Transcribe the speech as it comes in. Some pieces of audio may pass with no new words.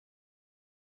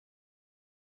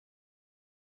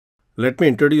Let me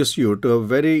introduce you to a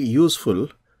very useful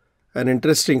and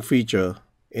interesting feature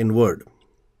in Word.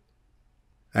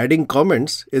 Adding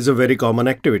comments is a very common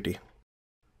activity,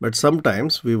 but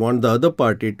sometimes we want the other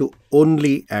party to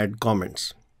only add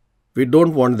comments. We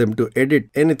don't want them to edit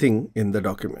anything in the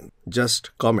document,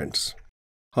 just comments.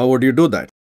 How would you do that?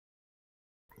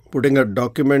 Putting a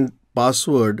document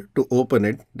password to open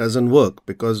it doesn't work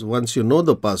because once you know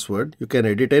the password, you can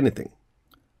edit anything.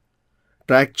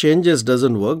 Track changes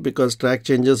doesn't work because track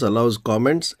changes allows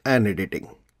comments and editing.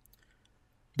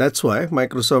 That's why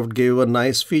Microsoft gave a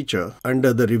nice feature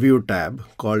under the Review tab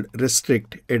called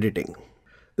Restrict Editing.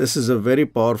 This is a very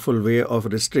powerful way of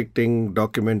restricting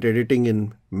document editing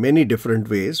in many different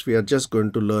ways. We are just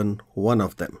going to learn one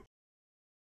of them.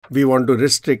 We want to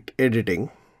restrict editing,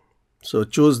 so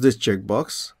choose this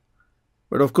checkbox.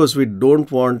 But of course, we don't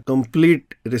want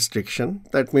complete restriction.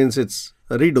 That means it's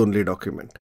a read-only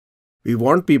document. We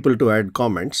want people to add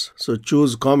comments, so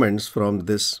choose comments from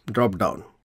this drop-down.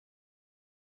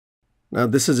 Now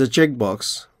this is a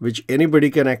checkbox which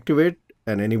anybody can activate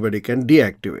and anybody can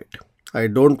deactivate. I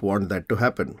don't want that to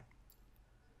happen.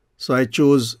 So I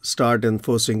choose Start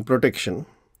Enforcing Protection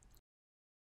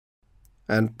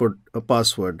and put a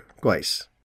password twice.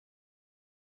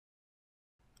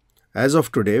 As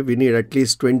of today, we need at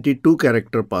least 22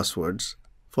 character passwords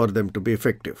for them to be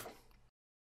effective.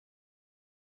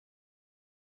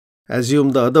 Assume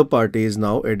the other party is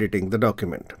now editing the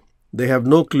document. They have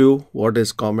no clue what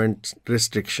is comment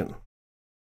restriction.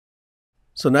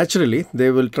 So naturally,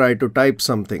 they will try to type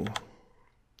something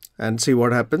and see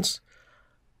what happens.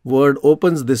 Word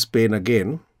opens this pane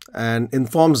again and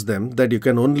informs them that you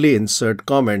can only insert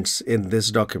comments in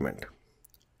this document.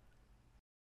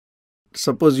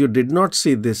 Suppose you did not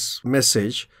see this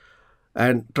message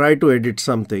and try to edit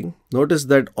something. Notice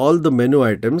that all the menu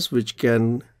items which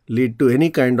can lead to any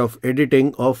kind of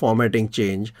editing or formatting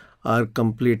change are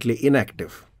completely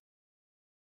inactive.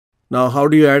 Now, how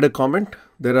do you add a comment?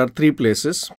 There are three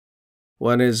places.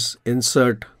 One is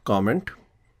Insert Comment,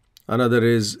 another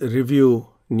is Review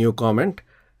New Comment,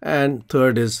 and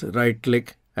third is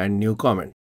right-click and New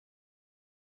Comment.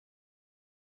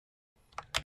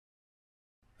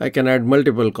 I can add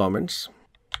multiple comments.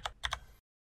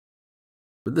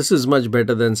 This is much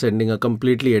better than sending a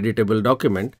completely editable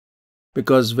document,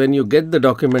 because when you get the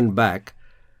document back,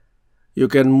 you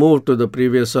can move to the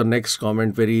previous or next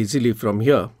comment very easily from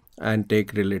here and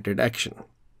take related action.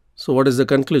 So what is the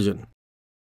conclusion?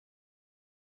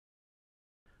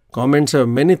 Comments have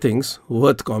many things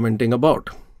worth commenting about.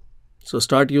 So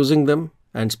start using them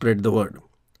and spread the word.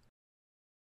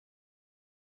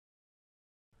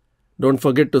 Don't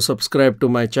forget to subscribe to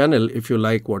my channel if you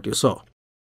like what you saw.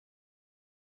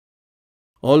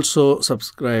 Also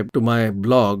subscribe to my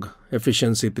blog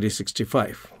Efficiency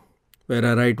 365, where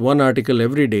I write one article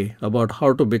every day about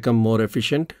how to become more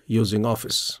efficient using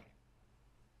Office.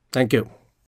 Thank you.